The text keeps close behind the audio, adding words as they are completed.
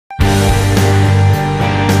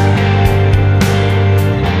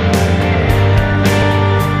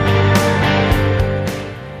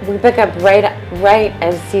pick up right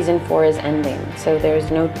as season 4 is ending. So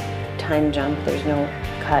there's no time jump, there's no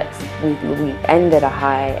cuts. We end at a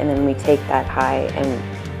high, and then we take that high,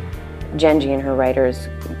 and Jenji and her writers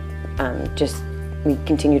we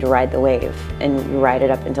continue to ride the wave, and we ride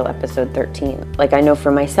it up until episode 13. Like, I know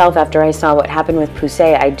for myself, after I saw what happened with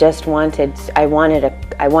Poussey, I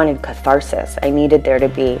wanted catharsis. I needed there to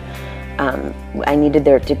be an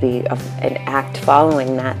act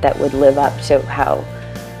following that would live up to how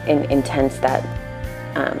intense that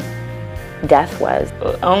death was.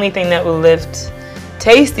 The only thing that will lift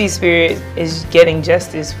Tasty's spirit is getting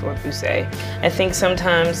justice for Poussey. I think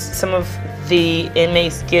sometimes some of the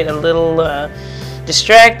inmates get a little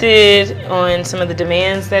distracted on some of the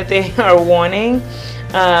demands that they are wanting.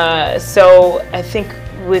 So I think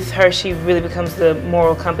with her, she really becomes the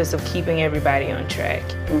moral compass of keeping everybody on track.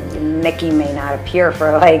 Nikki may not appear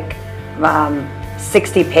for like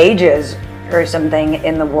 60 pages or something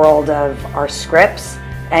in the world of our scripts,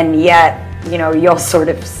 and yet, you know, you'll sort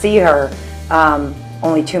of see her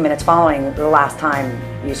only 2 minutes following the last time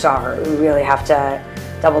you saw her. We really have to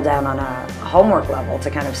double down on a homework level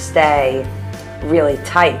to kind of stay really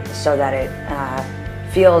tight so that it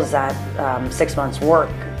feels that 6 months work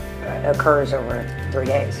occurs over 3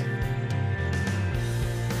 days.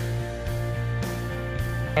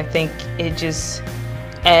 I think it just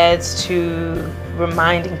adds to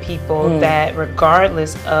reminding people that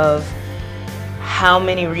regardless of how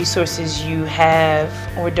many resources you have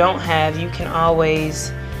or don't have, you can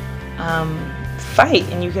always fight,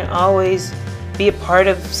 and you can always be a part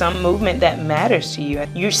of some movement that matters to you.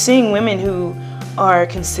 You're seeing women who are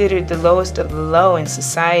considered the lowest of the low in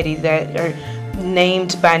society, that are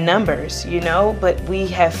named by numbers, you know, but we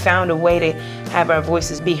have found a way to have our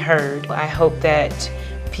voices be heard. I hope that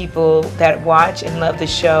people that watch and love the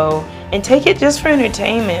show and take it just for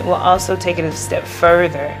entertainment will also take it a step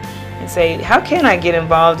further and say, how can I get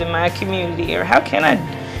involved in my community, or how can I,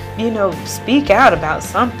 you know, speak out about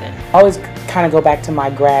something? I always kind of go back to my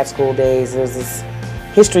grad school days. There's this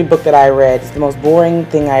history book that I read. It's the most boring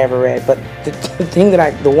thing I ever read, but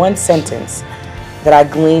the one sentence that I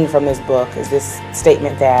gleaned from this book is this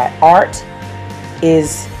statement that art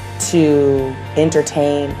is to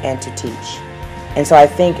entertain and to teach. And so I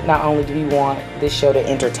think not only do we want this show to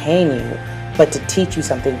entertain you, but to teach you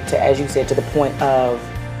something, to, as you said, to the point of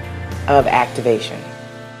activation.